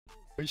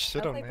We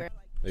shit on me.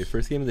 Wait,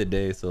 first game of the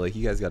day, so like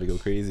you guys gotta go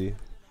crazy.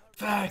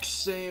 Facts,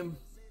 same.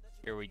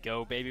 Here we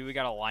go, baby. We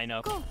got a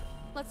lineup. Cool.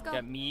 Let's go.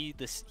 Got me,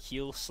 the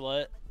heel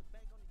slut.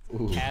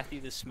 Ooh. Kathy,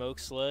 the smoke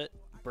slut.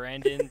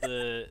 Brandon,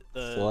 the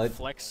Slut.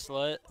 flex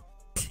slut.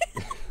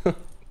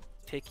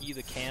 Picky,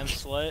 the cam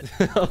slut.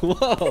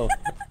 Whoa!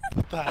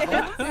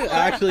 You're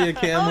actually a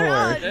cam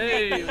whore.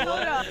 Hey, Hold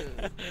what? on.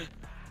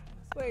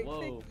 Wait,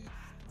 Whoa.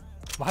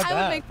 My I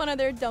bad. would make fun of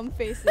their dumb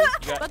faces,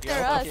 got- but you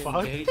they're got us. fucking- Fuck.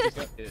 I hate this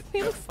bucket. We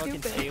You look got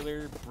fucking stupid.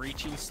 Taylor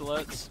breaching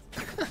sluts.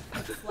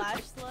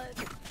 Flash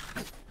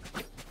slut.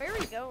 Where are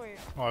we going?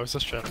 Oh, I was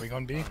just trying. We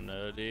going B?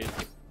 No, dude.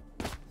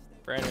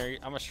 Brandon,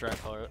 I'm a strat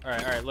caller. All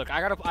right. Look, I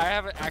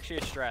have actually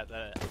a strat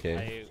that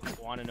Okay.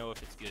 I want to know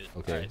if it's good.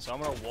 Okay. All right, so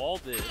I'm gonna wall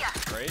this,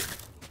 right?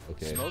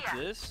 Okay.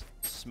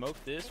 Smoke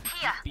this. We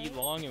keep B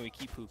long and we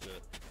keep hookah.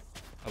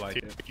 I like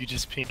Dude, it. you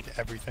just pinged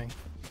everything.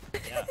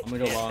 Yeah. I'm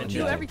gonna go long. Do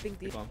Yeah. everything,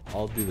 dude.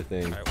 I'll do the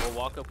thing. All right, we'll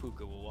walk up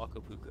hookah.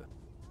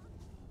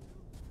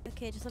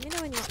 Okay, just let me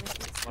know when you want me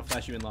to. I'll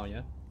flash you in long,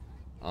 yeah?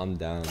 I'm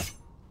down.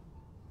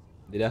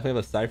 They definitely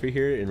have a cipher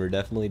here, and we're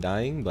definitely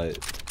dying, but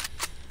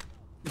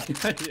Yeah,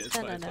 it's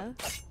No, fine, it's no.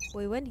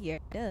 We win here.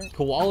 Duh.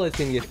 Koala's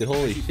gonna get the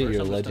holy shit. First, You're a I'm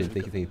just legend.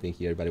 done. Thank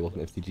you, everybody.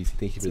 Welcome to FCGC.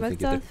 Thank you for the Smoked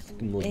ticket. off.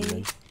 Fucking legend,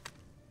 man.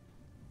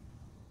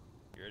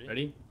 You ready?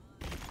 Ready?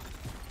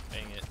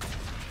 Bang it.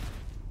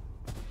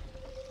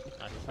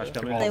 Flash Nice.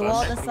 coming. They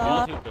walled us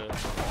off.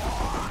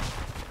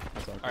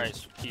 That's all. All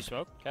right, can you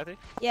smoke, Kathy?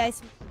 Yeah,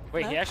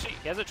 Wait, Huh?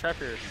 he has a trap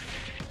here.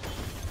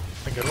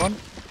 A good one?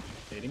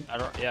 Dating. I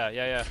don't.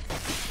 Yeah.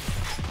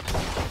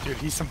 Dude,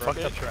 he's some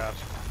Rocket. fucked up trash.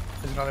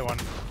 There's another one.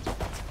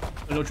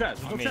 No traps.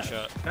 There's I'm no main traps.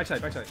 shot.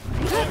 Backside, backside.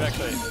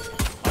 Backside.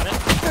 On it.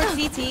 for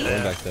CT.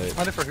 Going back side.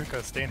 Fun it for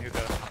hookah. Stay in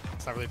hookah.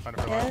 It's not really fun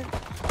for Yeah. long.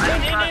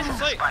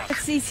 It's like.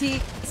 It's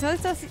CT.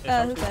 Smoked off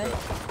hookah.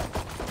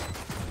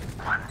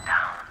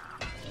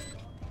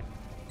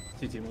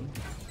 CT1.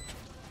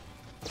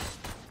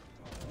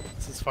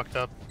 This is fucked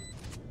up.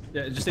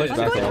 Yeah, just Push stay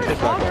back there. on,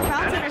 push Long or back on.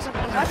 fountain or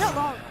something. Watch out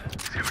long.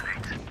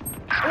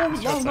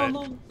 Short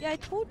side. Yeah, I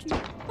told you.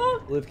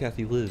 Live,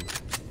 Kathy, live.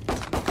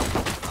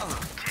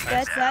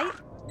 Dead side.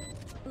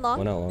 Long.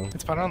 One out long.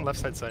 It's fun on left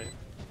side side.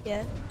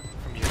 Yeah.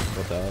 From you.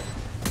 What's out?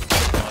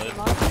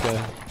 Long. Okay.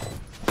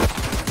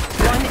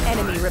 One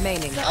enemy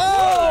remaining.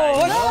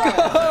 Oh,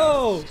 let's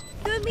go!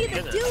 Give me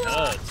the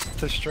duo.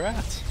 The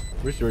strats.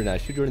 Where's Jordan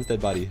at? Shoot Jordan's dead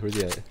body. Where's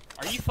he at?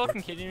 Are you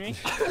fucking kidding me?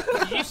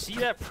 Did you see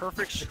that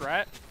perfect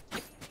strat?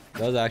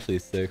 That was actually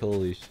sick.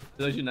 Holy shit.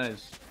 That was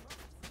nice.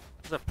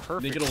 It's a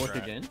perfect. Think it'll work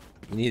strat. again?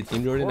 You need a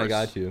team, Jordan? I course.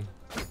 got you.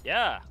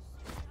 Yeah.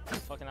 I'm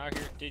fucking out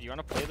here, dude. You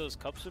wanna play those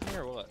cups with me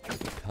or what?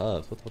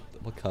 Cups?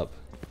 What cup?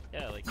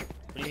 Yeah, like.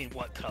 What do you mean,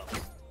 what cup?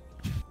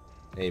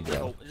 Hey,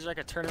 bro. There's like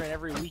a tournament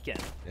every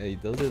weekend. Hey,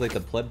 those are like the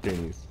pleb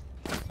journeys.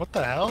 What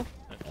the hell?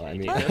 Oh, I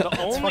mean, They're the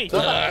only. fucked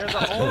up.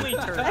 They're the only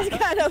That's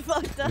tournament. kind of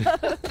fucked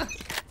up.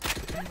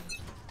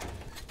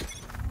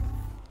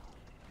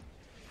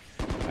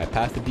 I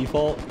passed the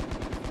default.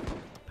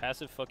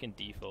 Passive fucking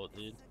default,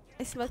 dude.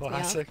 I smoked me out.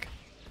 Classic.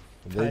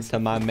 Word to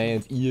my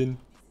man's Ian.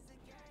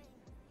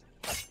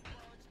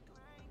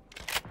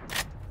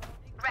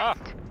 Ah.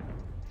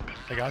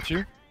 I got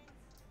you.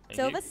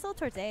 Silva's still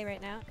towards A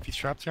right now. If he's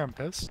trapped here, I'm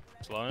pissed.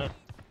 Slowing it.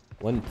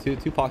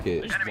 Two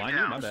pocket. Just blind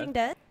you? My Pushing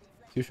bad. dead.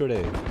 Two short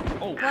A.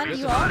 Oh, One, yes.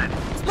 you all.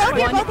 Smoke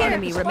here, One both here.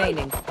 enemy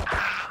remaining.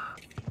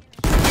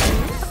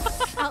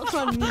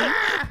 Outrun me.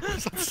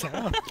 What's that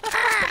sound?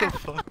 What the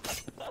fuck?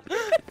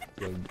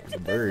 The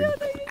bird.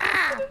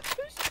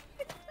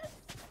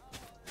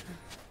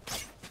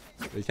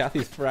 Wait,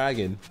 Kathy's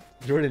fragging.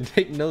 Jordan,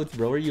 take notes,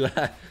 bro. Where you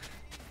at?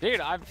 Dude,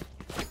 I'm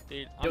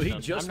Yo, he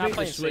done. just I'm not made the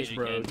playing switch, Sage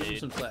bro. again, Give him dude.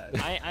 some flash.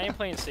 I ain't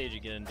playing Sage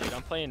again, dude.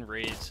 I'm playing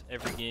Raids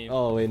every game.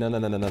 Oh wait, no.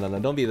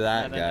 Don't be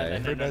that guy.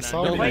 no, no.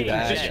 We're playing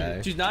that Jet.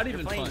 guy. She's not You're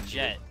even playing fun.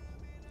 Jet.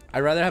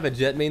 I'd rather have a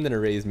jet main than a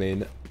Raze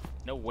main.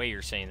 No way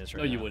you're saying this right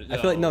No, now. you wouldn't. I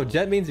feel like no,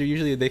 jet mains are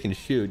usually they can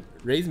shoot.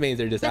 Raze mains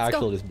are just Let's go.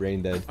 actual just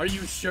brain dead. Are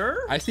you sure?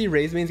 I see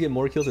Raze mains get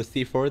more kills with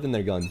C4 than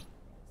their gun.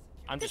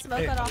 I'm Just just.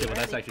 smoke that off. Okay, well,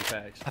 that's already. actually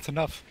facts. That's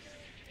enough.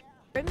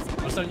 Brim's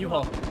I'm starting you,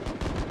 Hall.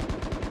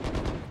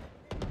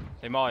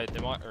 They might,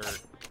 or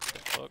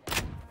fuck,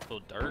 a little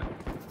dirt.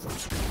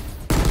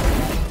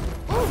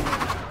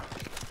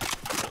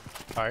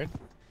 Alright.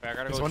 I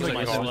gotta There's go one to like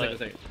my you all.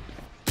 slut.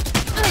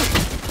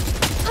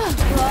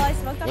 Well, I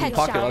smoked off One headshot.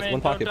 pocket, Shot, last man,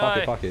 one pocket, don't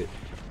die. pocket.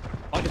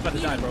 I'll get about to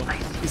die, bro.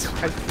 He's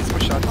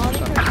push shot. All Push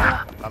the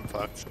shot. person. I'm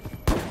fucked.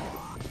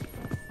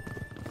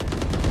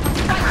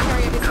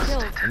 Carrier gets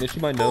killed. And issue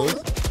my nose.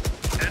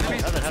 Heaven.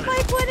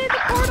 Spike went in the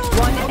portal.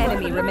 One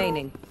enemy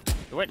remaining.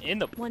 It went in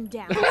the. One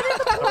down.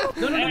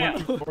 No. Damn.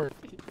 Forward.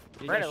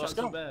 He Right, got let's shot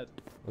so go. bad.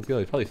 Let's go.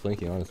 He's probably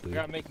flanking, honestly. We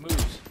gotta make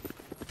moves.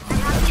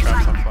 That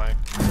trap's on fire.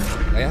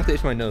 I have to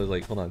itch my nose.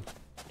 Like, hold on.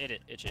 Hit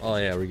it, itch it. Oh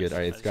itch yeah, it. we're good. All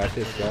right, scratch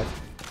it, scratch.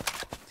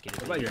 Let's get it.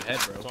 What about your head,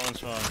 bro? It's on,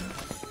 it's on.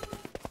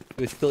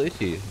 It's still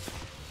itchy.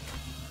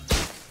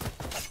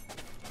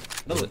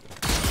 Another.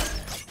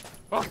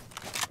 Oh.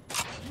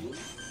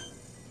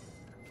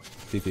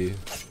 Spike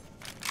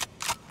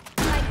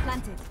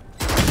planted.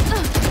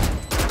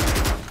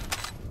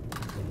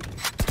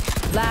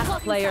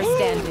 Last player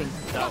standing.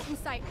 Blocking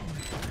sight.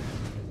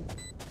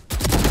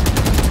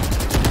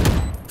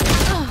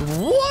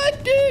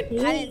 What,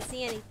 dude? I didn't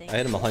see anything. I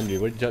hit him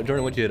 100.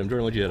 Jordan, what'd you hit him?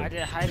 Jordan, what'd you hit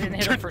him? I didn't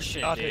hit him for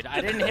shit, dude.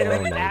 I didn't hit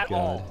him Oh my at God.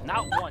 all.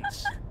 Not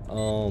once.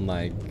 Oh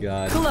my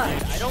god.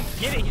 Clutch. I don't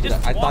get it. He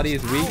just I thought he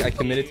was walks weak. out, I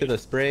committed to dude. the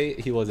spray.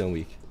 He wasn't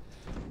weak.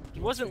 He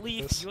wasn't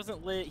weak. He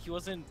wasn't lit. He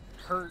wasn't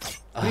hurt.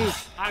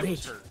 Ah, I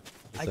was hurt.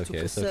 it's okay.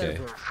 It's okay.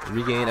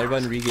 Regain.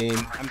 Everyone regain.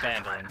 I'm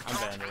bandling. I'm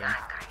bandling.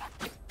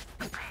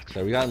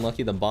 So we got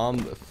unlucky. The bomb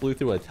flew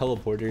through a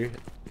teleporter.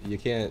 You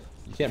can't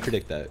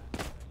predict that.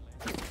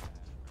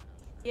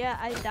 Yeah,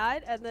 I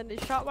died and then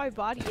it shot my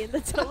body in the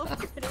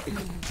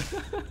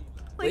teleporter.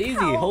 Lazy.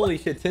 how? Holy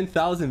shit.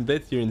 10,000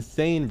 bits. You're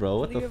insane, bro.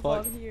 What the Leave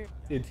fuck? on here.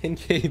 Dude,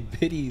 10k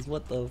biddies.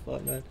 What the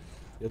fuck, man?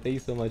 Yo, thank you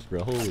so much,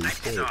 bro. Holy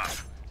shit.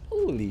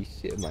 Holy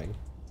shit, man.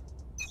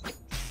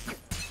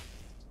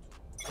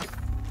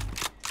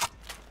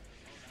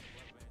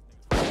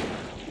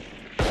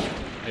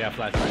 Yeah,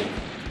 flash ready.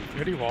 You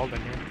already walled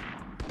in here.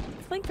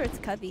 Flank towards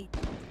Cubby.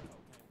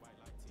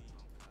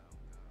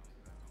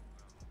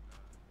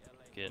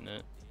 Getting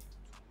it.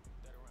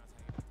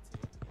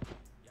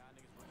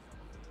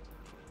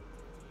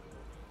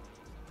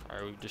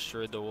 Alright, we've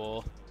destroyed the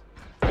wall.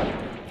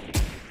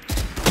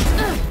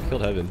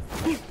 Killed heaven.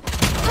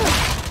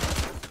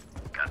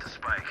 Got the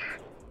spike.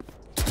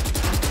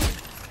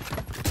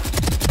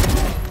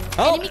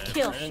 Oh! Enemy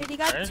kill. Shit, he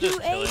got Brandon's 2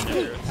 just killing A's.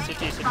 it.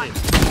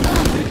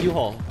 City. Dude,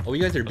 U-Haul. Oh,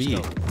 you guys are B.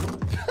 Smoke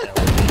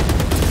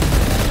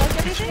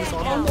everything?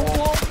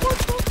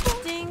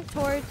 Sting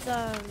towards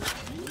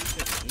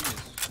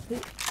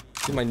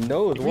Dude, my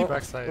nose. Give me What?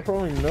 backside. What's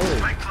wrong with my nose?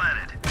 Spike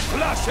planted.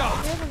 Here's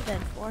him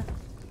then 4.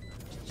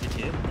 CT.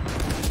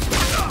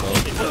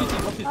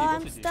 Oh,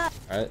 I'm stuck.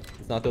 Alright,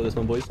 let's not throw this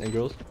one, boys and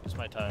girls. It's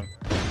my time.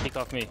 Take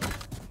off me.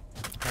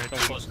 Alright, Don't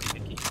close to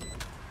Mickey.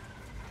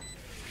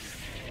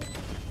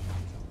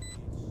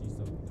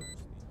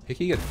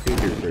 Hickey gets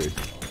figured first.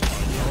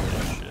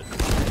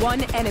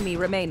 One enemy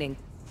remaining.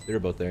 They're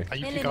both there.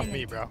 You pick off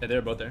me, bro. Yeah,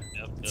 they're both there.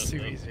 Yep, It's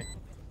too easy.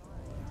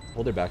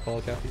 Hold their back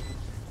call, Kathy.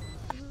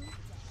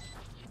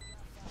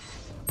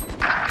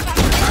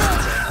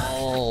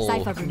 Oh,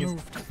 Cypher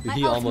removed. dude,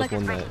 he almost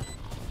won that.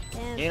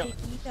 Damn, You know- you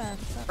got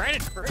stuck.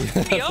 Brandon, hurry me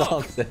That's all up.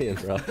 I'm saying,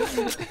 bro.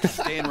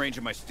 Stay in range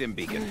of my stim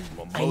beacon.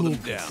 We'll mow them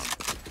down.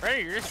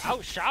 Brandon, you're just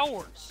out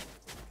showers.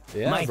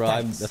 Yeah, bro.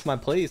 That's my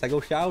place. I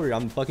go shower.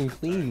 I'm fucking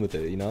clean with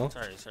it, you know?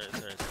 Sorry, sir.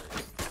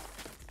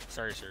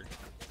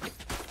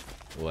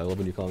 Oh, I love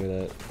when you call me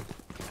that.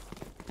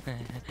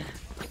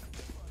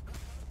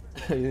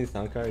 Are you using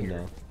sound card?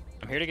 No.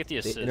 I'm here to get the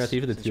assist. NRT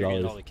for the since you're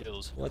getting $2. all the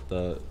kills. What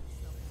the?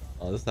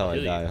 Oh, this is how I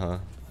Really? die, huh?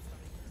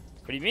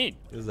 What do you mean?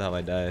 This is how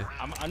I die.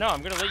 I know,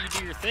 I'm gonna let you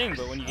do your thing,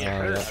 but when you get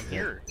hurt, Yep, I'm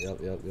here. Yep.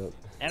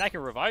 And I can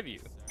revive you.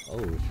 Oh,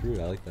 true.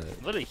 I like that.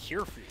 I'm literally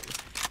here for you.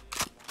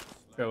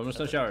 Bro, almost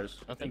no showers.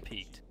 Nothing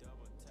peaked.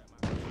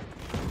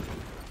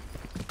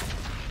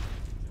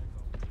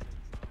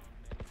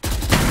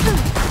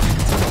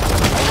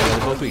 Yeah,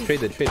 they're both weak.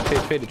 Trade it. Trade.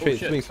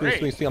 shit.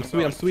 Swing. I'm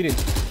sweeting. Oh,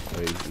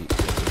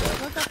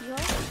 What's up,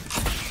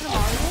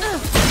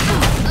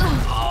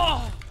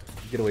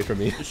 you get away from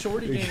me. The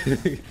shorty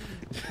game.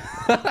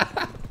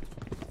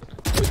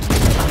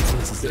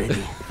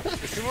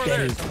 There's 2 more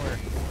there somewhere.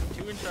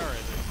 2 in shower, I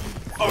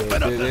think.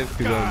 Open up they the have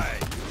two guns. sky.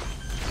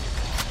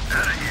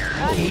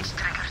 Out of here.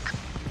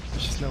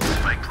 There's just no way.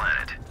 Spike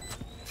planted.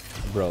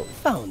 Bro.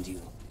 Oh,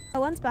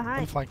 one's I'm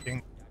behind.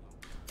 flanking.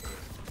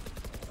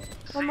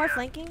 One more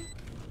flanking.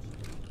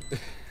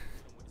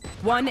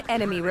 One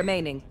enemy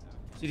remaining.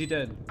 CT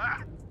dead.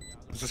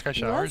 Is this guy He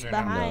showers was or no?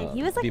 behind. No,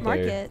 He was like B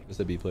player. market. Just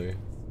a B player.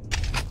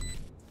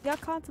 He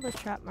got caught to the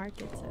trap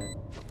market, so.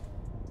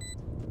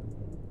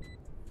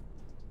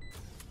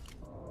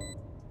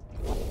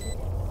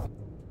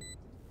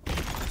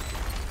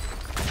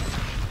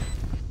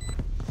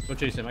 Go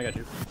chase him. I got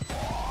you.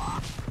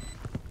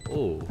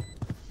 Oh.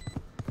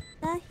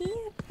 Not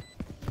here.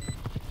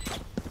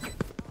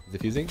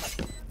 Diffusing?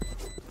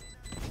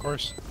 Of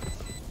course.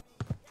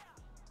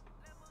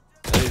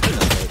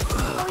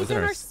 That was in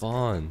in our our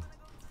spawn.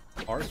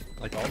 Ours?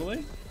 Like all the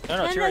way? No,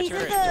 No, to no, your right, he's to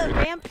your at right. the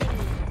ramp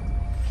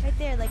thingy. Right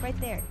there, like right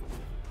there.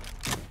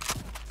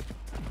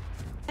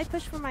 I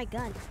pushed for my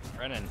gun.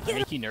 Brennan, I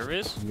make you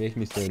nervous? You make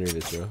me so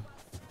nervous, bro.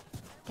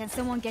 Can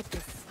someone get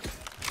this?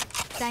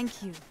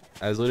 Thank you.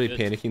 I was literally Good.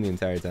 panicking the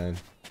entire time.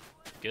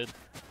 Good.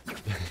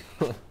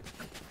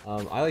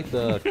 I like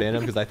the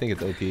Phantom because I think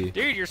it's OP.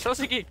 Dude, you're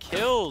supposed to get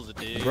kills,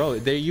 dude. Bro,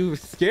 you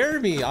scare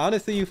me.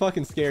 Honestly, you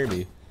fucking scare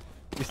me.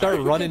 You start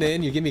running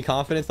in, you give me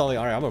confidence. I'm like,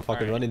 all right, I'm gonna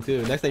fucking run in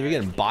too. Next time you're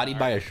getting bodied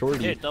by a shorty.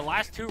 Dude, the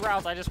last 2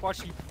 rounds I just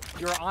watched you.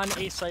 You're on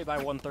A site by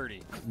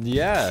 130.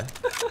 Yeah.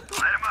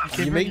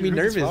 You make me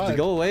nervous. To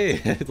go away.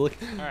 Look,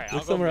 All right,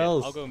 look somewhere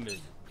else. I'll go mid.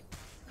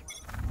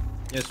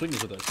 Yeah, swing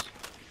is with us.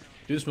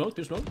 Do the smoke.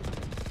 Do the smoke.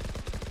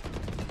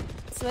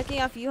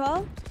 Smoking off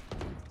U-Haul?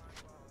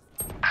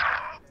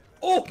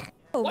 Oh!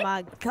 Oh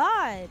my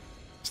god.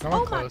 It's no one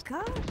Oh my close.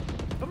 god.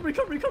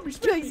 Recovery. Joe,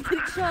 he's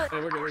getting shot. Yeah,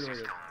 we're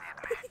good.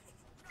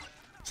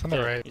 It's on the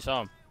right. You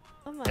saw him.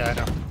 Oh my Yeah, I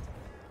know.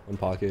 One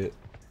pocket.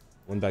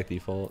 One back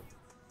default.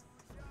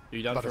 Are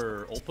you down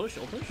for ult push?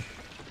 Ult push?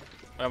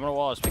 I'm gonna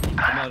wall. Speaking.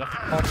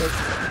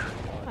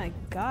 Oh my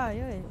god,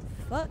 yo,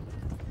 fuck.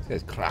 This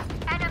guy's crap.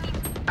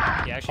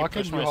 Yeah, actually Pocket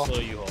push my U-haul. slow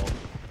U-haul.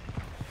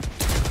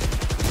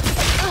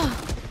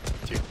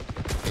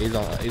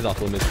 He's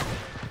off limits.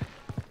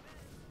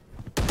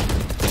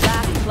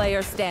 Last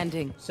player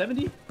standing.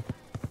 70?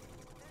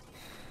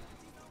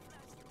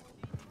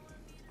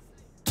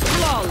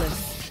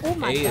 Flawless. Oh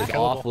my A is god.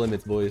 off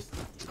limits, boys.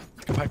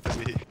 Go back to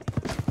B.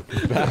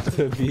 Back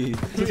to B.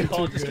 We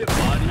all just get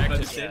bodied by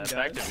the same Yeah,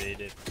 guy.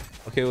 activated.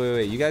 Okay,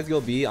 wait. You guys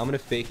go B. I'm gonna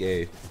fake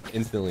A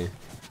instantly.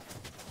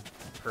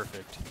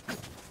 Perfect.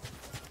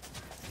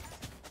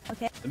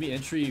 Let me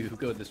entry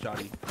hookah with this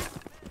Johnny.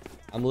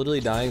 I'm literally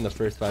dying the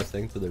first 5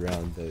 seconds of the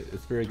round, but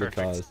it's for a good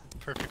Perfect. cause.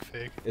 Perfect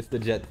fake. It's the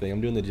jet thing. I'm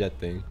doing the jet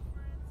thing.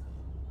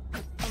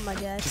 Oh my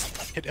god.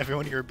 Hit every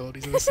one of your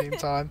abilities at the same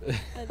time.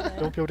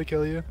 Don't be able to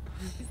kill you.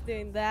 He's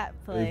doing that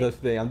It's play. the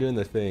thing. I'm doing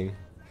the thing.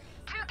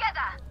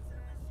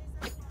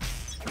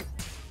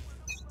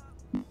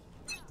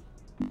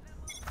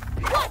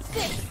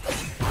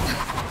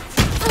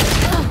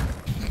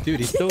 Dude,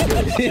 he's so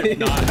good. He's so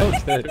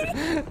good.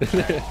 We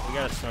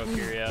got a smoke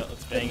here, yeah.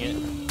 Let's bang it.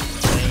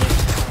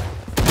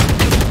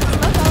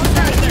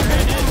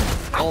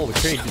 Oh, the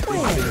crate. He's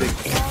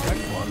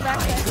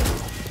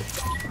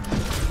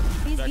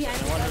He's Back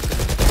behind one. us.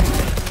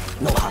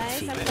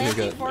 Nice, I'm Here you landing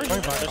go. for you.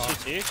 Push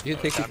CT. You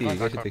can take CT. You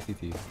can take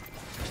CT.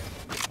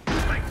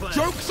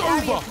 Joke's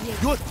over!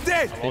 You're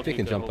dead! I think they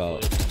can jump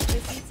out.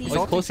 He's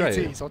Oh, close right.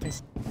 He's ulting.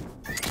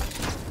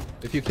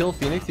 If you kill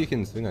Phoenix, you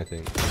can swing, I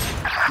think.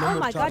 Oh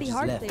my god, he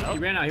hard He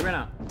ran out, he ran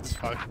out. It's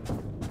fine.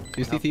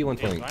 You CT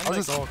 120. Mine How's like-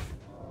 this ult?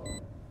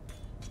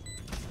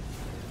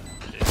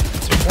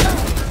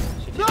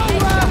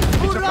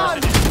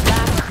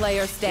 Last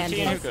player CT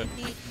standing. and hookah.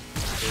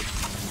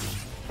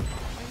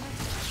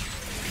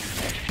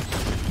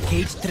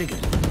 Cage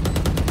triggered.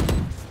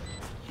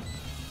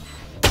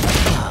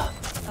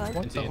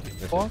 What the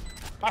Nice. fuck?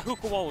 My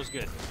hookah wall was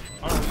good.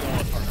 I don't know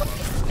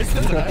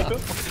what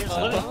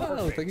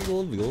Oh, looks like a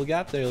little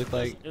gap there. Looked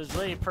like it was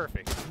really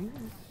perfect.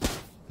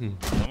 I'm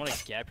gonna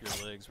gap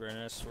your legs,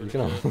 Brandon. I swear you're to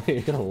gonna God.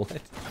 you're gonna what?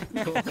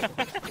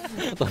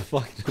 What the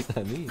fuck does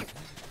that mean?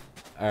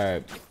 All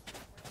right.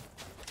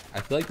 I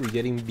feel like we're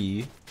getting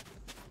B.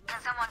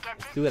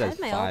 Let's do it as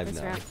That's my ult 5 this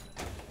now. round.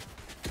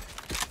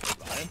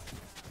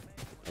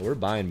 Oh, we're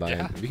buying.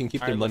 Yeah. We can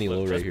keep All their right, money look,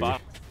 low right press here.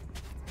 bot.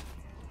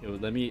 Yo,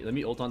 let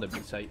me ult on the B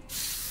site.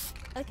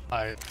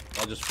 I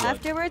I'll just flood.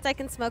 Afterwards, I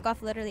can smoke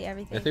off literally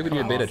everything. I think we need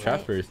a on beta the trap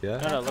site. first, yeah?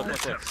 No, look. They're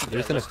Yeah, just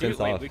gonna let's do- fence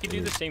wait, off. we can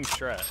do the same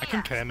strat. I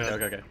can cam it.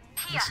 Okay.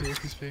 Let's see if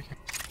he's peeking.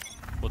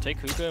 We'll take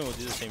hookah and we'll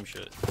do the same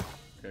shit.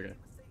 Okay.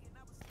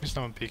 There's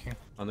no one peeking.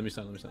 Oh, let me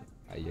stun.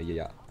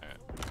 Yeah.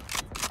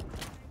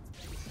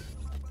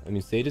 I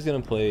mean, Sage is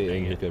gonna play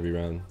in hook every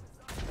round.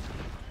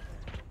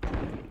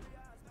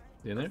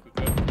 You in there?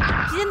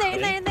 She's in there.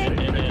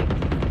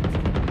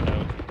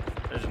 No,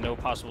 there's no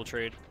possible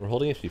trade. We're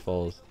holding if she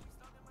falls.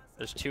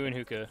 There's 2 in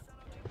hookah.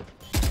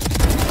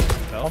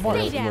 One more.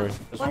 Stay One down.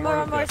 more.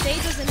 One more. Sage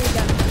was in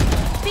hookah.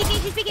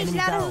 She's speaking. She's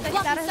out of hookah.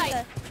 She's out of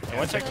hookah. And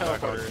one tech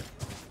teleporter.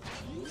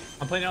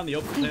 I'm playing it on the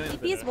open.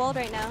 He is walled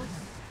right now.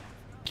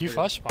 Can you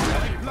flash spawn?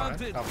 I'll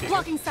peek it.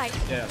 Blocking sight.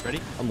 Yeah, ready?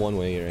 I'm one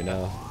way right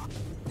now.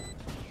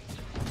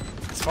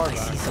 It's far back.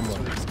 See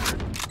someone.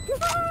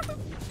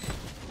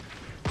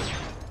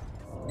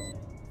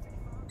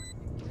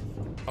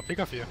 I'll peek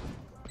off you.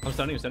 I'm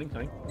stunning.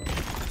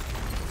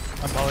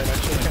 I'm volleying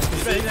actually.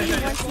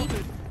 One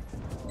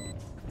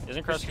CT.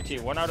 Isn't cross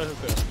CT. 1 out of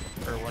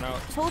hookah. Or 1 out.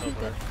 Hold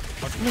hookah.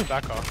 I'll move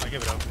back off. I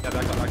give it up. Yeah,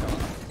 back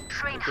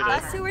up.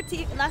 Last two were CT.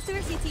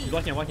 He's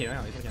walking out. He's walking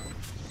out.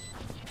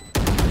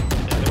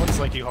 Yeah, the one's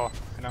like U-haul.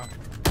 I know.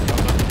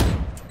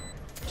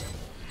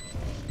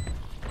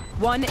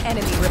 One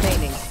enemy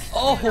remaining.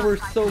 Oh, we're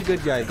so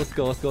good, guys. Let's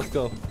go.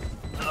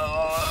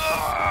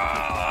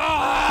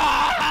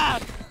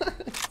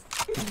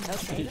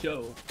 Okay.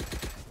 Yo.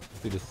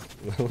 Dude,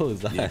 what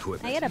was that?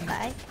 I gotta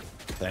buy.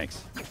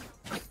 Thanks.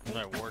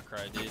 My war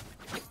cry, dude.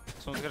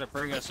 Someone's gotta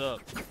bring us up.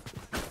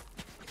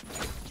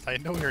 I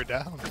know you're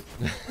down.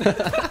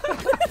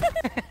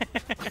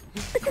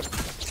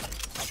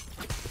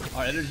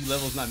 Our energy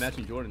level's not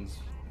matching Jordan's.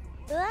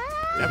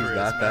 Ah! Never He's is,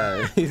 got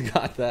man. that. He's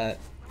got that.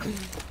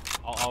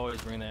 I'll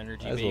always bring the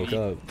energy, I just baby.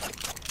 woke up.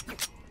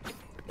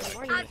 Good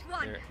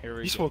morning. Here we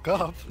You just go. woke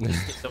up.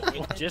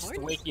 Just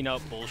waking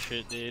up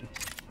bullshit, dude.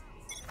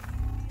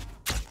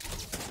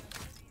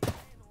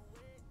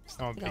 There's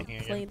no one You know,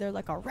 peeking play again. there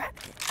like a rat.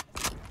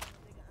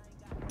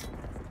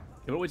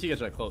 Yo, wait till you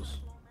guys are that close.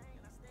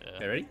 Yeah.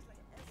 Okay, ready?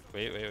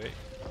 Wait.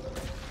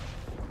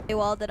 They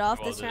walled it off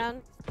Walled this it.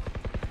 round.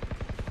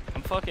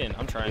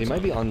 I'm trying. He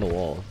might be on the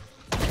wall.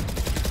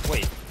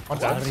 Wait. One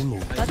down. That's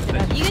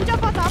enough. You can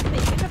jump on top of it.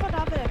 You can jump on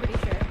top of it, I'm pretty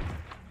sure.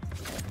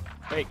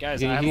 Wait, guys.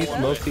 Can I have he a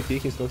smoke CT? Can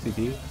you smoke CT?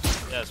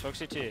 Yeah, smoke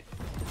CT.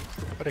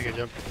 What a good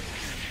job.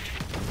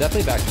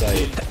 Definitely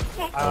backside.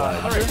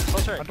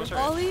 Close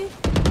right. Ollie?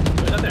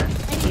 not there.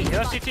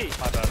 Yo, CT.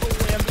 My bad. Oh,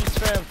 I'm being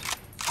spammed.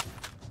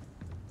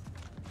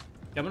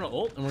 Yeah, I'm gonna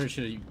ult and we're gonna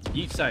shoot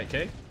each side,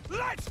 okay?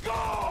 Let's go!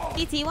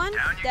 CT one,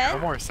 dead.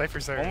 One more.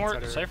 Cypher's there. One more.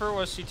 inside her. Cypher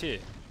was CT.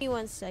 Give me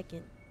 1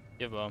 second.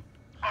 Yeah, bum.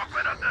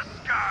 Open up the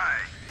sky!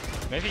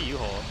 Maybe you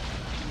hold.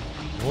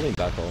 I'm holding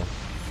back all.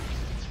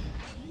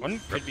 One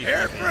could be.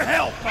 Prepare for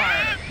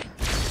hellfire!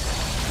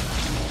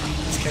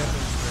 This cannon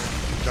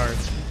is there. Dart.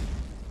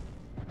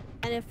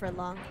 And if for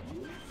long.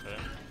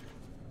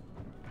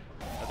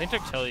 I think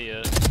took Telly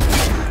yet.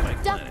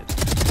 Duck.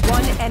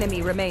 One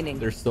enemy remaining.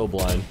 They're so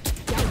blind.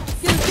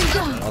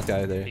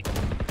 Okay, there.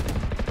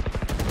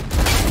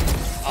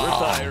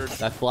 Retired.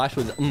 That flash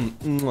was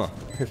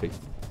perfect.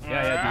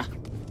 Yeah, dude.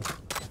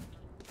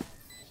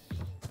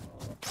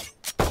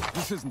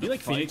 This isn't Do you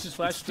like Phoenix's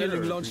flash stealing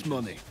better or lunch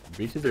money.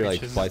 Breaches are like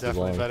Breach is twice as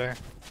definitely long. better.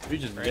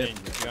 Breach is Brandon, lit.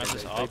 you want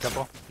this Big off?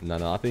 double. No,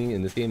 nothing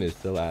in this game is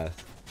so ass.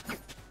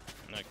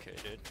 Okay,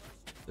 dude.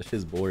 This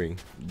shit's boring.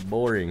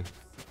 Boring.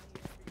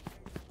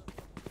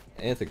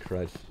 And it's a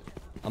crutch.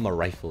 I'm a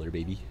rifler,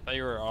 baby. Thought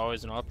you were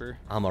always an upper.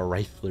 I'm a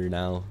rifler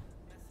now.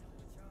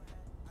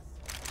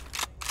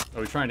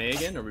 Are we trying A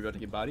again? Or are we about to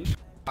get bodied?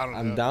 I don't know.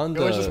 I'm down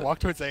Let's to- just walk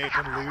towards A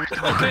and loot. You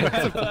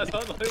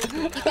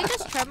can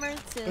just tremor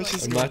to. Let's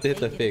just I'm about to hit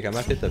the fake. I'm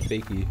about to hit the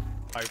fakey.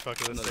 Alright, fuck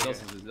it. No, Let's that's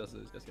take us, it. that's us,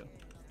 let's go.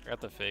 I got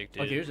the fake,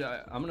 dude. Okay, here's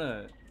I'm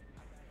gonna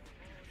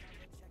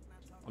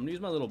use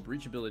my little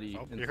breach ability.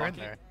 Oh, in you're in pocket.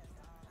 there.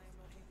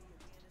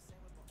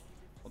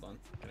 Hold on.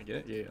 Can I get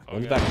it? Yeah, yeah.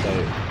 One's Okay. back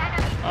side.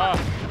 Ah,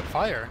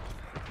 Fire.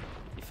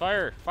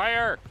 fire,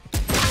 fire!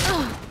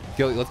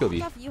 Go, let's go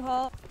B. Off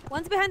U-Haul.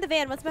 One's behind the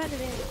van. One's behind the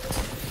van.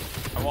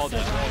 I'm all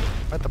dead.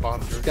 I'm at the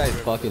bottom. This guy's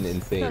fucking So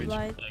insane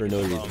blind. for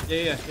no reason.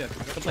 Yeah. Come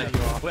play.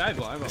 Wait, I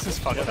go. This is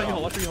fucking Watch for you,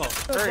 dumb. watch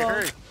for you. Hurry,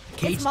 hurry!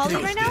 It's Molly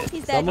right now.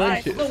 He's dead.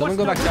 Someone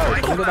go back tower.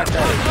 Someone go back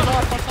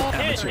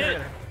tower.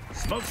 Hit!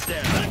 Smoke's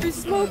down. Who's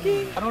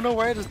smoking? I don't know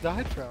where I just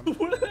died from.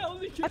 Where the hell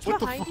did he Watch get?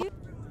 behind you.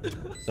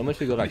 Someone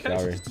should go back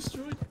tower.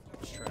 Destroyed.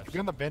 Be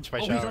on the bench by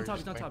Oh, shower. he's on top.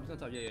 He's on top.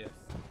 Yeah.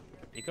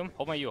 Peek him.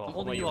 Hold my U-haul. I'm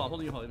holding you all. Let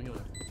me hold it.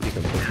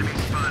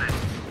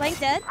 Flank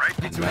dead.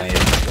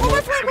 Nice.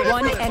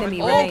 One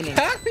enemy remaining.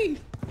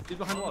 He's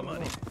behind the wall.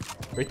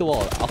 Break the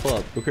wall. Alpha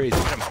up. Go crazy.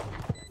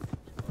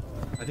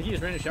 I think he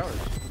just ran in showers.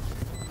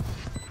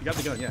 You got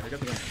the gun. Yeah, I got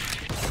the gun.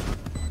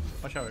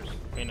 Watch showers.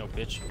 Ain't no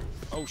bitch.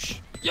 Oh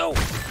yo!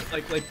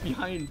 Like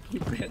behind. He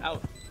ran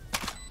out.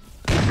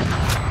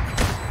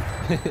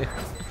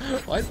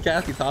 Why is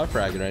Cassie top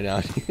fragging right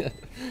now?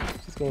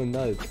 She's going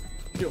nuts.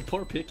 Yo,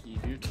 poor Picky,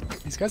 dude.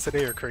 These guys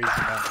today are crazy,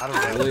 man. I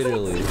don't know.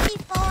 Literally.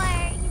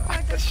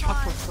 The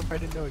shot from somewhere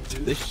I didn't know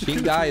existed. This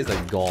Shin guy is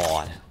a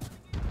god.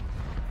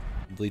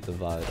 Delete the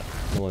VOD.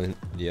 Come on.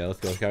 Yeah, let's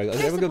go. Okay, You're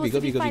everyone go B, supposed go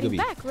to B, be go B, go fighting B.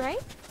 back, right?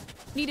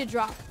 Need a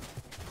drop.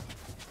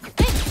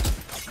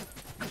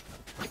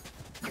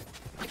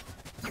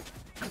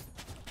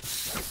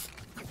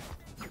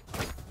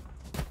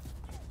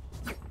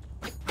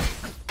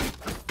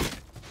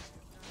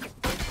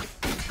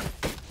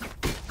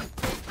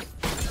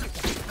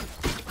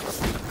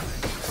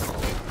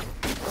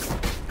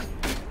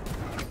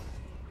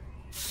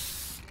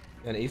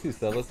 And ACEU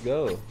stuff, let's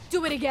go.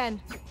 Do it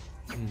again.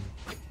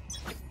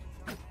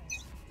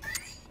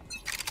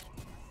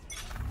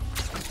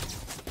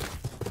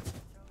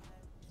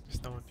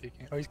 There's no one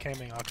peeking. Oh, he's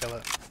camming. I'll kill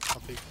it.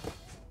 I'll peek.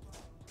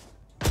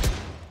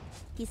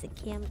 He's a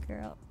cam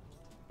girl.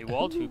 He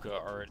walled hookah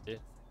already.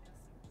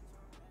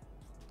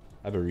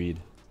 I have a read.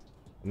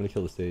 I'm gonna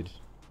kill the stage.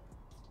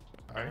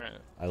 Alright.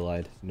 I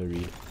lied. No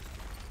read.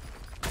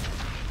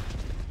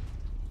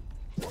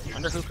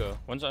 Under hookah.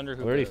 One's under I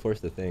hookah. already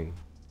forced the thing.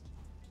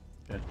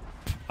 Okay.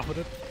 I'll put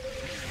it.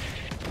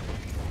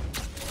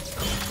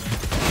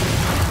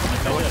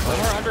 No, one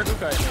more under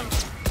hookah, I think.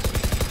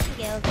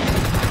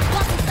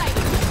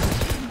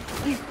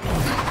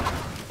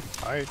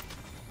 Alright.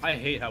 I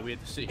hate how we have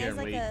to sit here There's and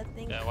like wait. a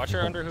thing. Yeah, watch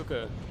her under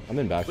hookah. I'm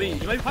in back. Wait, row.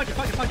 you might be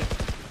pocket.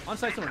 On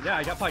site someone. Yeah,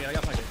 I got pocket.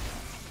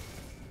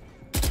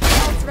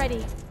 Ult's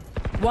ready.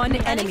 One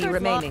Planning enemy for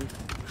remaining.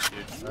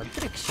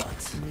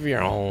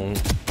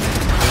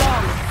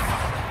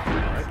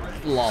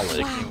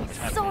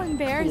 Flawless. So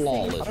embarrassing.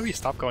 How do Flawless. we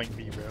stop going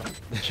B,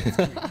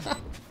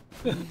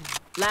 bro?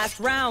 Last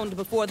round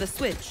before the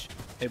switch.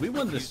 Hey, we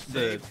won this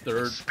the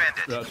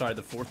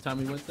fourth time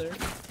we went there.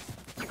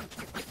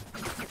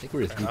 I think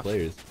we're just two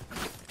players.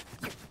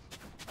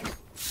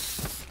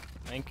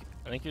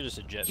 I think you're just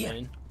a jet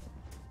main.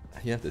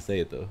 You have to say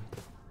it though.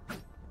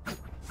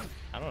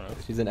 I don't know.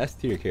 She's an S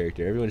tier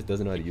character. Everyone just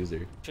doesn't know how to use her.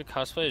 You should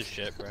cosplay as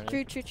jet,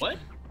 Brandon. True. What?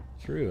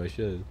 True, I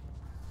should.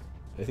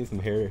 I see some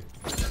hair.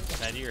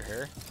 Add your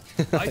hair.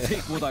 I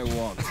take what I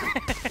want.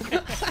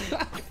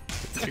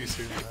 Too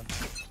soon, man.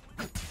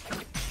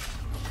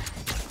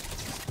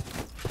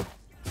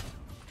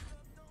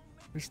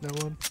 There's no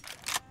one.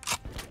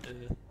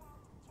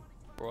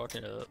 We're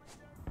walking up.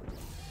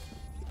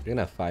 You're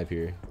gonna have 5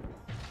 here.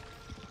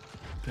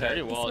 I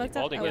already walled. Smoked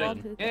Walled up- I again. walled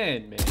hookah.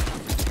 And man.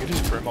 You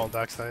just brim all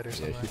backside or Yeah,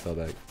 something. she fell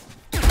back.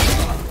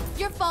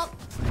 Your fault.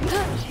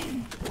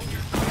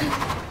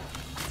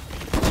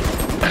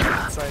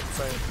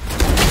 inside.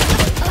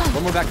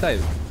 One more backside.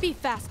 Be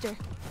faster.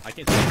 I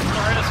can't see.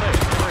 Right aside.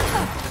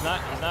 He's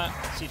not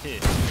CT.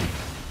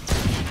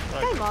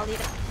 Guy volleyed.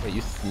 Wait,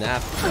 you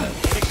snapped that.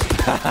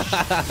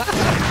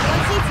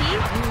 One CT.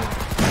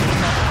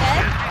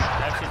 Dead.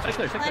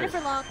 Check Planted there.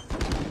 for long.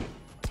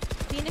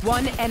 Phoenix.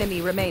 One enemy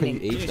You remaining.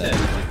 ate that.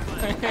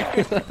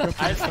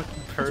 I have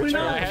Perch. I What the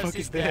have fuck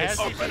is CT. this?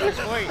 Wait.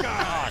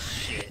 Oh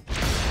shit.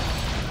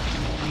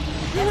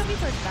 Let's be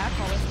towards back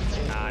wall or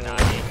something. Nah.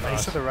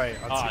 Nice to the right.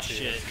 On Oh CT.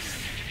 shit.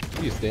 What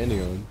are you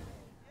standing on?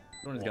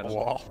 Jordan's got a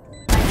Wall.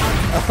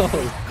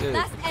 Oh shit.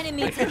 Last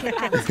enemy taken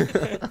out.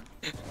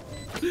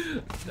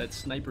 that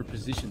sniper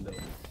position though.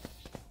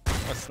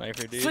 A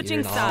sniper, dude. Switching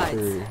You're an sides.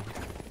 offer.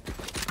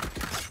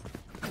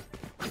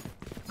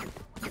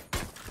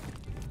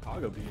 I'll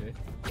go B.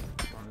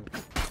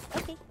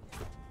 Okay.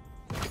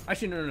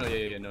 Actually, no.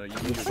 Yeah. No, you.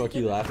 Fuck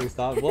you laughing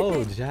stop.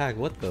 Whoa, Jack,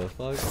 what the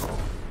fuck?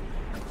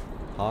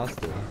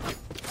 Hostile.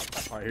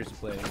 Alright, here's the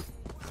play.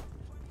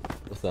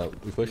 What's up?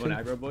 We You pushing?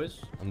 want aggro, boys?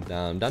 I'm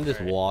down. I'm down. Just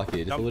Alright. walk it.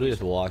 Just Don't literally push.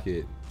 just walk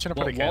it. Trying to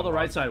Wall, put a wall the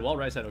camera. right side. Wall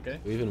right side. Okay.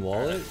 We even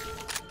wall it?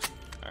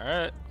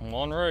 Alright, I'm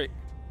on right.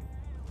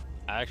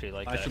 I actually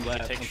like that. Flashing We can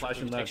left. take I'm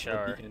flashing take left.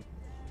 shower.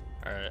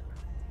 Alright.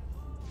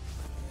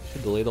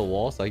 Should delay the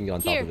wall so I can get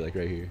on top Here. of it, like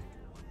right here.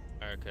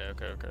 Okay.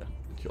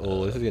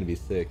 Oh, this is gonna be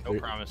sick. No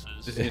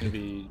promises. This is gonna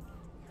be.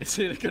 It's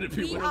gonna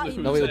be We one are of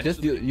those. No, wait,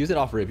 just use it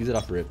off rip. Use it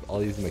off rip.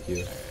 I'll use my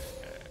Q.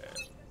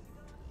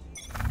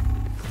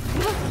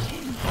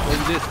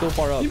 Oh, you did so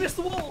far up. You missed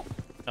the wall.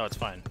 No, it's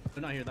fine.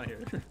 They're not here. Not here.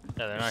 Yeah,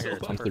 they're not here.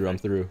 It's I'm through. I'm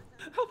through.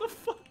 How the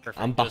fuck?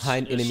 Perfect. I'm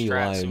behind Just enemy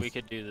strat lines. So we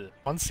could do the.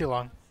 One C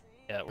long.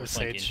 Yeah, we're With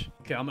flanking. Sage.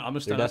 Okay, I'm gonna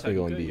They're stand definitely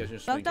outside. going You B. guys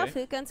just Smoked swing, off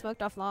hookah and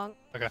smoked off long.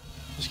 Okay.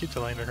 Just keep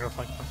the lane. They're gonna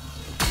flank them.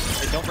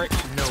 Hey, don't break.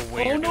 No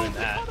way you're doing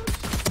that.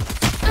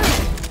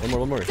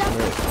 One more.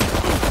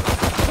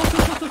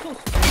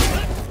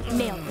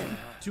 Nailed him.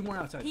 Two more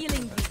outside.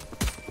 Healing.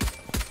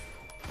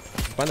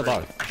 Find the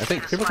box. I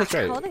think triple click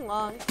right. Holding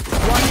long.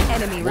 One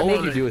enemy What would you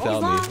remaining. do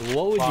without me?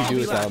 What would you do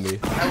without me?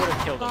 I would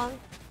have killed him. Long.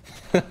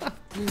 I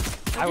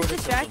I'm would've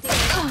just distracting.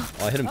 Oh,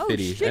 I hit him Oh,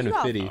 50. shit, I hit him you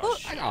got 50.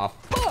 fucked. I got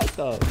fucked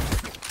up.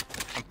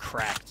 I'm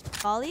cracked.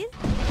 Volleys?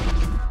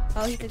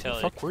 Oh, he did. Tell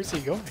you. Fuck, where's he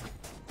going?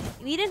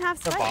 We didn't have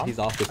The spike. bomb? He's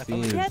off the I thought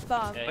We scene. had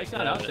bomb. Yeah, Spike's he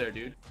not out killed there, it.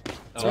 dude.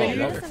 Oh, He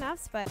yeah. doesn't have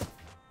spike.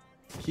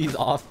 He's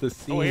off the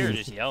scene. Oh, you're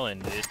just yelling,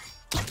 dude.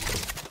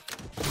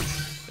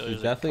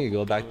 He's definitely gonna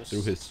go back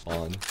through his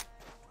spawn.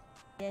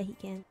 Yeah, he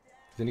can.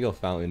 He's gonna go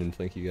fountain and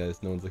flank you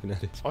guys. No one's looking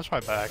at it. Watch my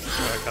back.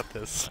 I got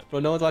this. Bro,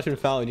 no one's watching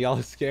fountain. Y'all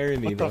are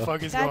scaring me, What bro. the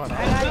fuck is Got, going on?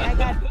 I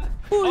got.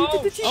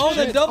 Oh,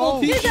 the double Oh,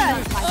 peek! shit.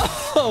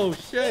 Oh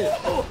shit!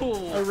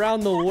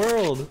 Around the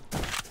world.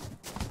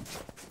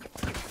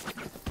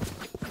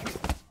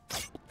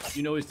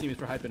 You know his team is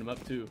for hyping him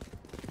up too.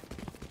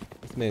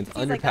 This man's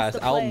Seems like underpass, that's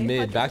the out play,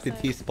 mid, back to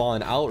 100%. T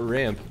spawn, out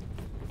ramp.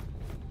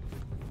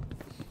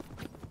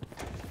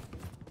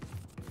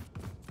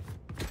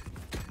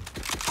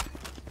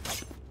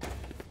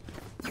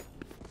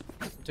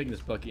 I'm taking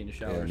this Bucky in the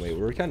shower. Damn, wait,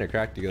 we're kind of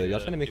cracked together. Y'all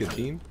trying to make a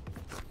team?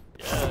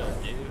 Yeah,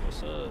 dude,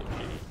 what's up,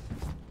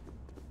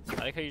 dude?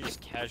 I like how you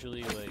just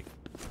casually, like...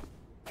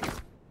 do it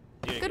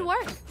Good again.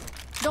 work.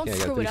 Don't Yeah, I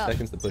got screw 3 it up.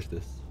 seconds to push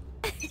this.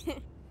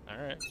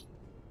 Alright.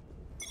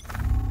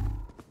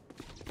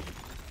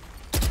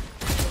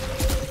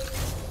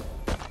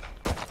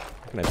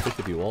 How can I push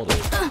if you walled it?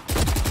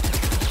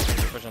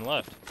 You're pushing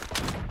left.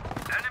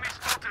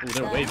 Ooh,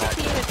 they're way back.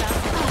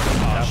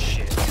 Oh,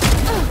 shit.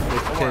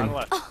 It's One more on 10.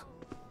 left.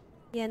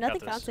 Yeah, nothing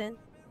this. fountain.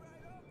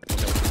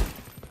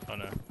 Oh,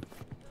 no.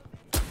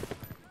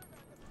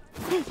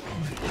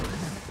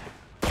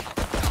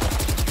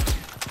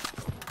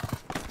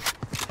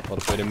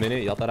 Hold up, wait a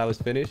minute. Y'all thought I was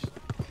finished?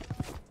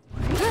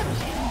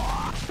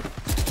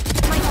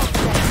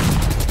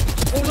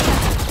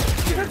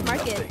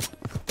 Market.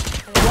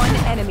 One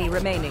enemy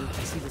remaining.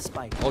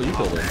 Oh, you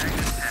killed him.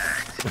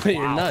 Wait,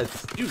 you're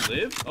nuts. You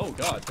live? Oh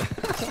god. I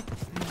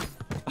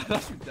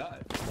thought you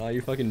died. Wow,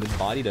 you fucking just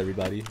bodied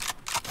everybody.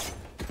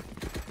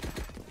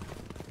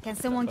 Can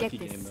someone get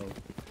Bucky this? game,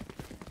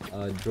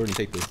 though. Jordan,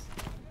 take this.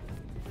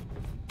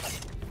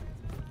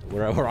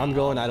 Where I'm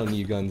going, I don't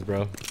need guns,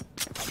 bro.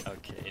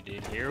 Okay,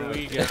 dude, here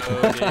we go,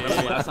 That's the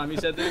dude. last time you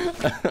said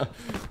this?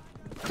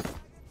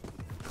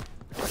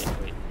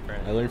 Wait,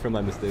 Brandon. I learned from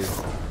my mistakes.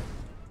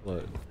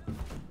 What?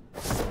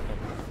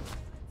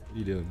 What are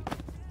you doing?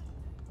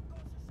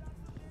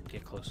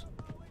 Get close.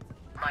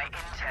 Why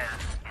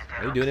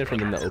are you doing it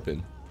from in the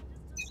open?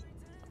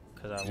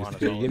 Because I Just want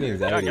to give me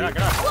anxiety. Get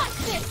out.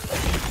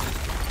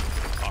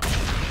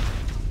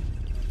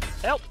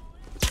 Help!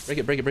 Break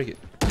it.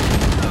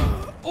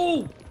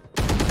 Oh!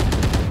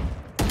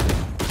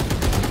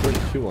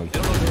 Jordan, shoot one. They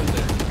don't know they're in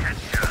there.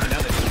 Okay, now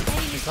they do.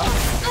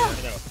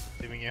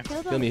 Leaving you.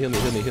 Kill Heal them. me. Oh,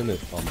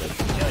 I'm dead.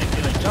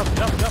 Healing.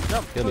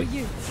 Jump. Heal me.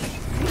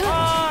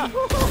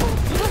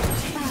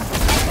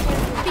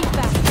 Be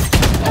fast.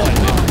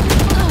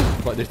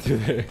 But there's 2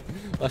 there.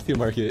 Last 2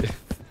 market.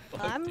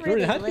 I'm Jordan,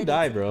 really how'd you lit.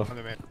 die, bro? On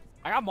the man.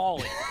 I got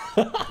Molly.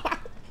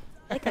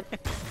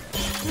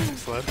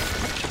 Sled.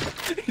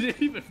 He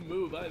didn't even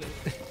move either.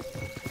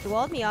 He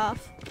walled me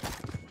off.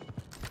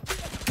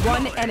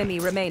 One enemy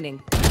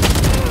remaining.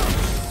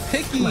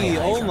 Picky!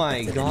 Oh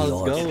my god,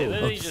 let's They go.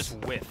 literally just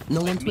whiff.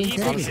 No Like, one's me, been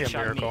they Honestly, a shot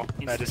me miracle. I just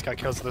instantly. got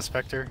kills with the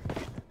Spectre.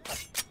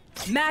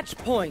 Match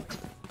point.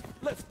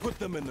 Let's put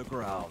them in the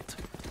ground.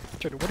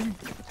 Jordan,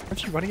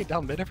 aren't you running it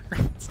down mid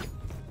everywhere?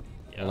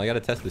 Well, I gotta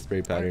test the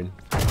spray pattern.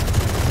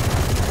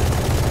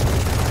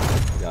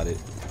 Got it.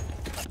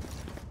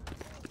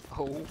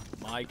 Oh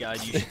my god,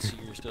 you should see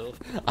yourself.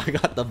 I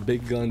got the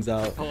big guns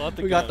out. Pull out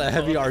the We got gun, the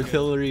heavy pull out the gun.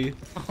 artillery.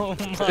 Oh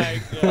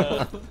my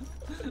god.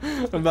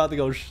 I'm about to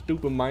go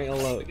stupid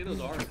mindle up. Look at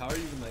those arms. How are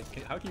you even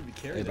like? How can you be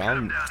Hey, carrying? bro,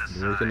 I'm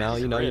working out.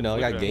 You know. I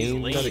got He's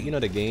games. lean. You know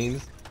the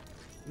games.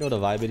 You know the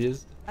vibe it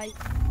is. I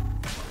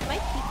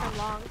might keep from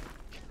long.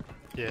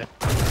 Yeah.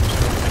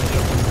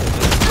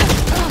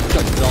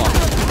 Good dog.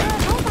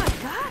 Oh my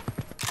god!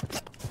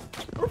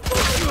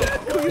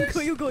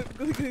 Go.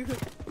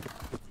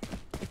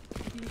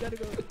 You gotta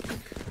go.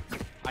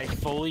 I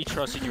fully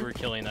trusted you were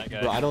killing that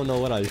guy. Bro, I don't know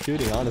what I was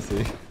shooting,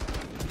 honestly.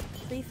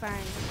 Be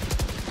fine.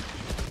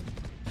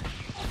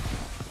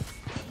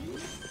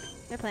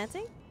 They're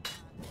planting?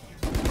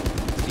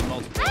 See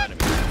multiple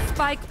enemies.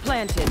 Spike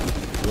planted.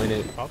 Win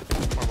it. Oh,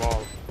 more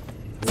wall.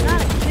 It's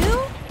not a two?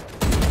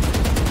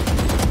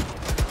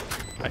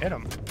 I hit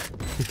him.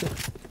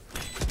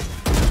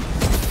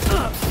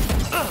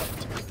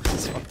 This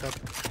is fucked up.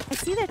 I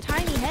see their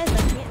tiny heads. I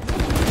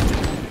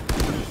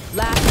can't.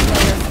 Last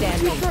player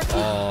standing.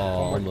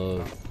 Oh,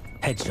 almost.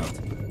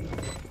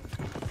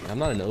 Headshot. I'm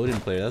not an Odin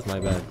player. That's my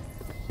bad.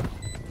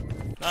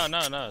 No.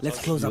 it's Let's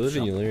all close You up live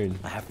and shop. you learn.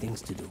 I have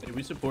things to do. Hey,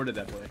 we supported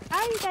that play. How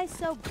are you guys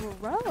so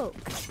broke?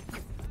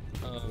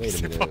 good. Wait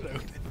a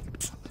minute.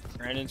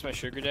 Brandon's my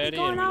sugar What's daddy,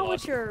 going and we on with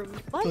lost. your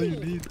All you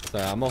money? need.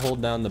 Sorry, I'm gonna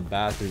hold down the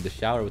bathroom, the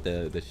shower with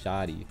the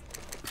shoddy.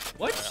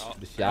 What? The Oh,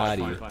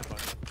 shoddy.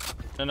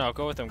 fine. No,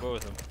 go with him. Go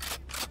with him.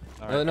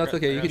 No, it's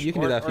okay. You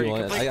can do that if you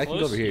want. I can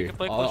go over You here. can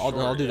play I'll close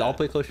short, do that. yeah. I'll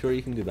play close short.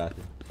 You can do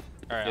bathroom.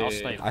 All right, Yeah, I'll yeah,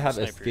 snipe. yeah. I have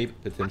snipe you.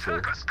 escape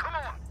potential.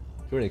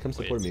 Jordan, come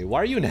support me. Why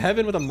are you in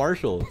heaven with a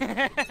marshal?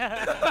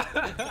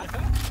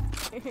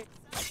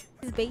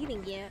 He's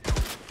baiting you.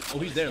 Oh,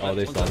 he's there. Oh,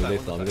 they One's saw me. outside, They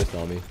one's saw me. They outside.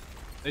 saw me.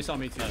 They saw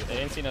me too. They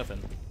didn't see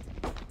nothing.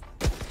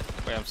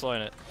 Wait, I'm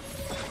slowing it.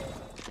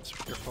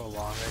 You're full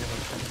long.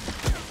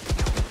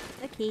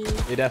 Okay.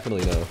 They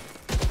definitely know.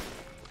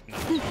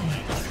 No.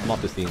 I'm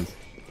off the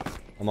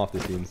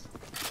scenes.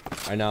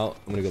 Alright, now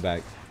I'm gonna go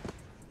back.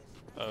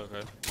 Oh,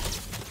 okay.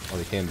 Oh,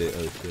 they cammed it.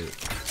 Oh shit.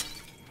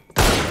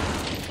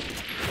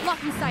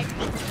 Lock in sight.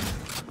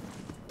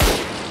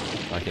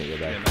 I can't go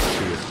back.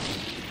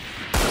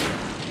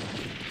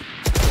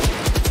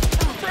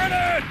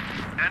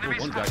 Oh,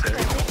 one's back there.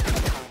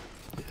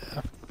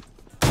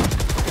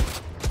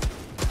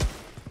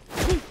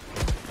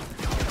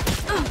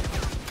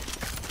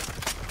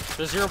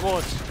 There's 0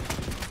 bullets.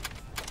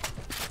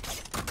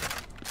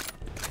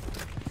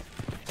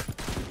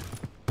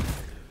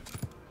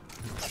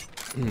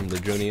 The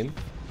drone.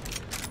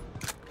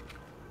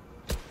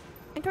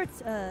 I'm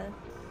towards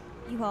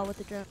U-Haul with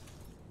the drone.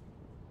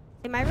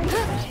 Am I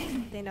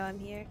ready? They know I'm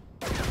here.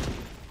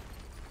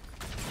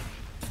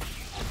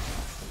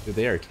 Dude,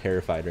 they are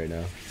terrified right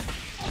now.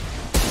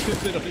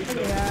 They don't even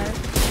They know. are.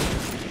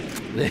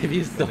 They've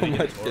used so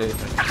much shit.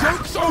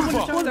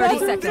 30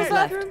 seconds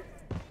left.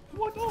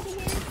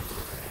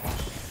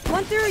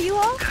 One through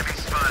U-Haul.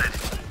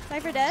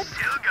 Cypher dead.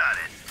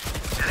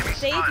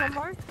 Stage, one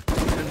more.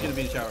 He's gonna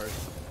be in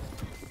showers.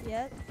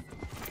 Yep.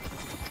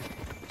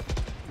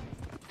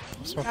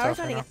 Smoked Power's out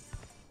for running. now.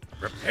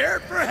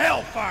 Prepared for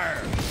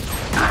hellfire.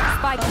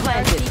 Spike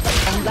planted.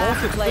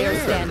 Last player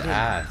standing.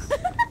 Ass.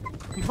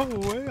 No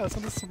way, I was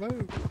on the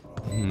smoke.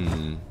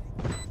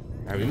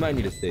 Alright, we might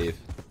need a save.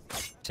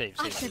 Save.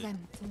 Usher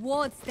them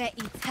towards their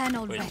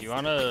eternal Wait, rest. do you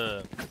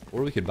wanna?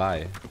 Or we could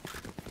buy.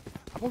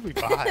 How about we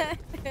buy?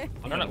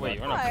 I'm gonna wait.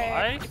 You wanna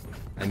Alright. buy?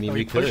 I mean, Oh,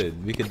 we you push-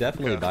 could. We could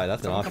definitely buy.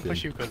 That's an Someone come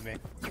option. push Yuka with me.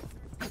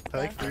 I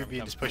like 3B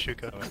and just push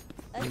Yuka.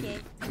 Okay.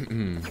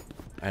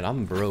 Alright,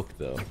 I'm broke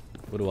though.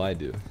 What do I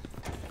do?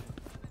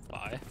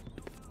 Buy.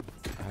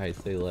 Alright,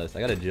 say less.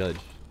 I gotta judge.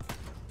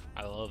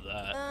 I love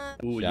that.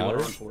 Ooh, you Shower? want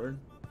to run forward?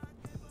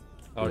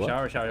 Oh, What?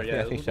 shower.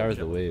 Yeah, I think shower's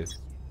the wave.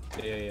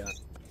 Yeah.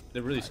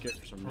 They're really scared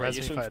for some reason. Res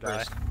This me if I one's die.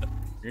 first.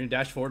 You're gonna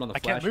dash forward on the I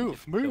flash. can't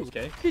move.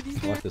 Okay.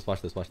 Watch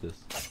this.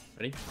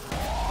 Ready?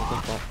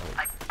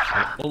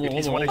 Dude,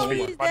 he's 1 Oh,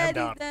 HP. he's Run him dead,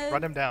 down. he's dead.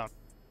 Run him down.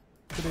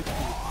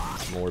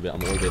 I'm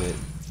orbiting it.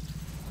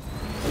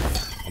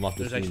 I'm off the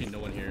There's actually scene. no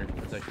one here.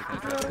 It's actually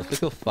kind of Let's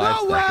just go 5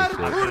 stacks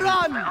and shit.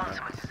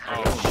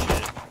 Oh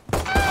shit.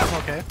 I'm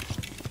okay.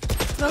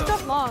 Smoked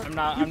up long.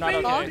 I'm not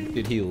okay.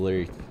 Dude, he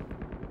lurked.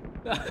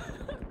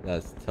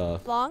 That's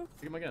tough. Long?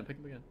 Pick him again.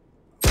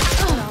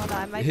 No,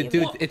 I might be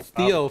Dude, it's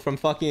Theo from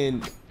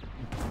fucking...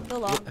 so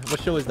long.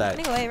 What show is that?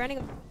 Running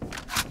away.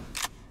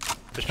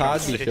 Just Cosby trying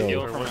to Show. see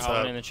Deal or from what's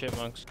Alvin up. and the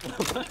Chipmunks.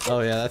 Oh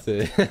yeah, that's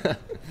it.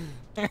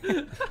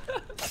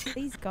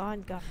 He's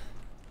gone. There's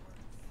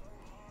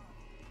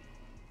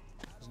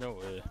no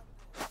way.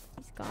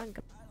 He's gone.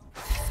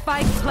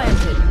 Spike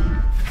planted.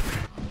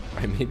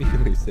 Alright, maybe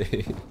we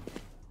say.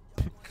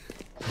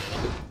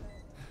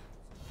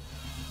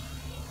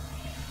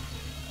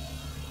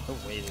 No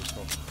way they're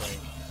still playing.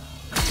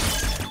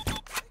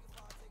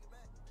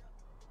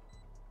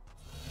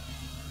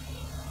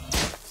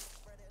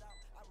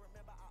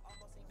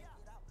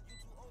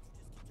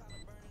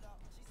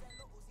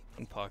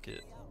 In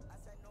pocket.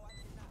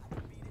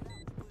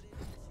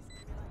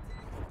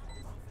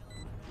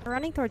 We're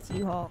running towards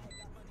U-Haul.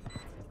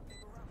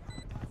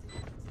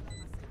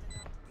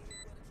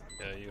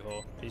 Yeah,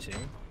 U-Haul. PC.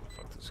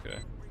 Fuck this guy.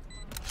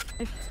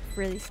 I'm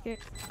really scared.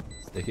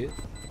 Stick it.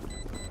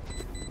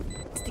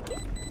 Stick it.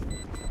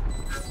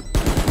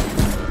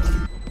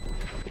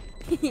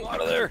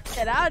 Out of there!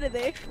 Get out of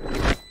there.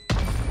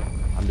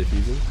 I'm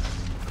defusing.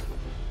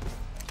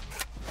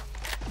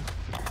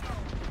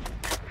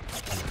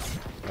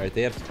 Alright,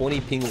 they have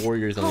 20 ping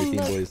warriors on their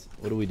team, boys.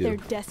 What do we do? They're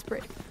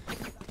desperate.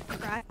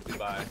 Right.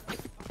 Goodbye.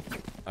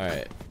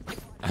 Alright.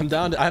 I'm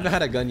down. I haven't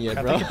had a gun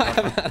yet, bro. I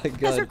haven't had a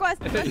gun.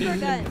 Request for a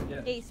gun.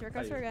 Yeah. Ace,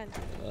 request for a gun.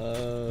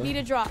 Need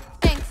a drop.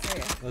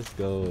 Thanks. Let's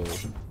go.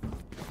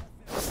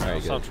 I'll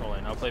Alright, stop good.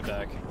 trolling. I'll play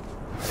back.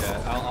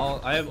 Yeah,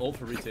 I have ult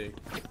for retake.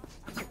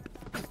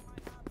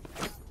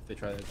 If they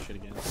try that shit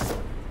again.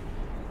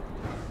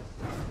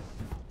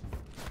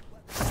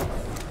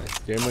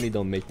 Scare money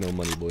don't make no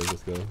money, boys.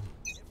 Let's go.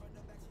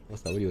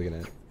 What's that? What are you looking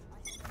at?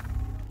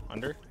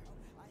 Under?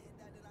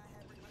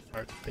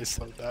 Alright, they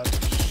slowed that.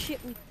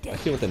 Shit, we I dead.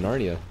 came with the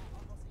Narnia.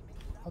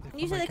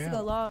 Usually likes to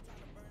go long.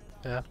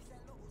 Yeah.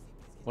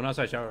 One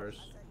outside showers.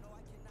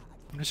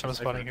 I'm just trying to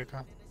spotting here,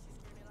 Kyle.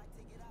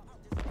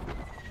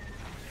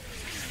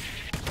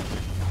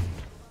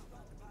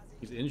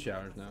 He's in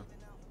showers now.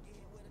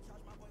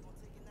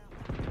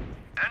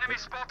 Enemy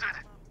spotted.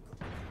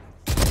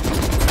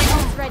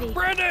 It's ready.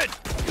 Brandon!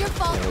 Your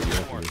fault. Yeah, what you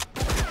want from me?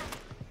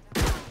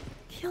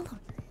 Kill him.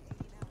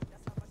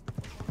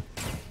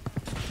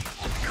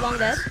 Long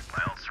dead.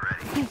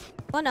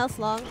 One else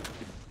long.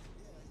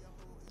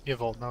 You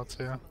have ult now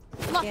too.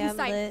 Lock Yeah, in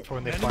sight. lit. For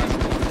when they fly.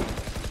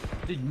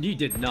 You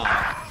did not.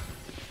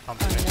 I'm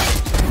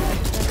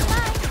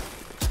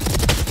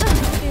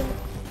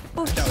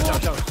Oh,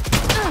 Shower.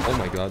 Oh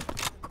my god.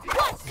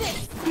 Watch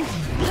this.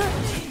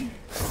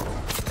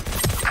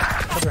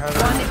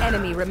 One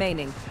enemy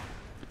remaining.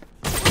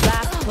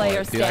 Last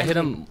player Dude, I hit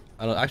standing. him.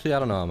 I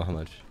don't know how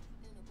much.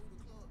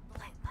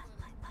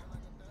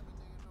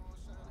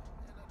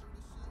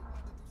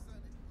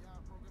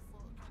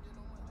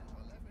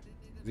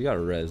 He got a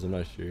res. I'm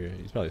not sure.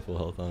 He's probably full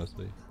health,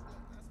 honestly.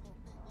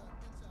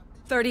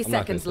 30 I'm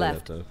not gonna seconds say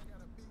left. that, though.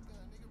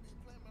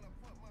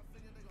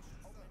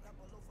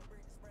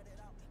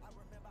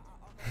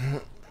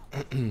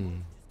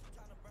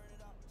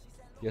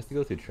 He has to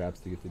go through traps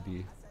to get to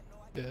B.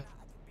 Yeah.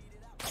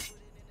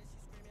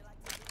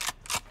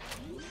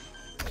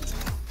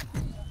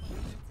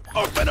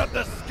 Open up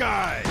the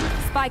sky!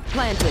 Spike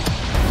planted.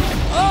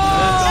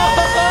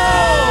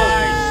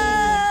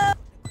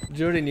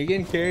 Jordan, you're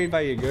getting carried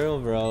by your girl,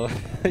 bro.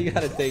 You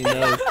gotta take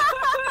notes.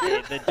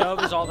 The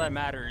dub is all that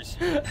matters.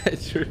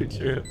 True.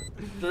 True.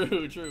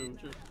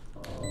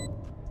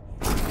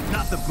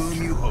 Not the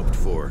boom you hoped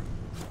for.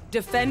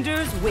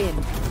 Defenders win.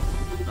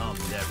 I'll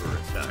never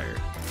retire.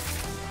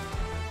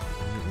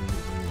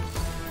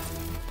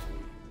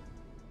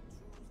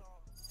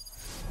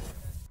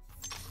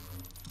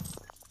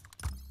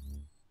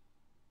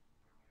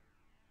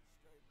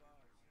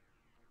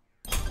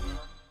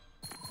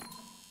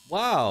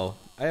 Wow.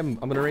 I'm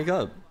gonna rank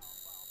up.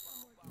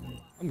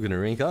 I'm gonna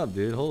rank up,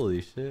 dude.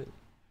 Holy shit.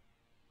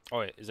 Oh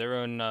wait, is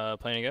everyone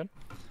playing again?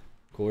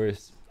 Of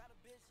course.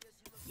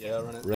 Yeah, run it.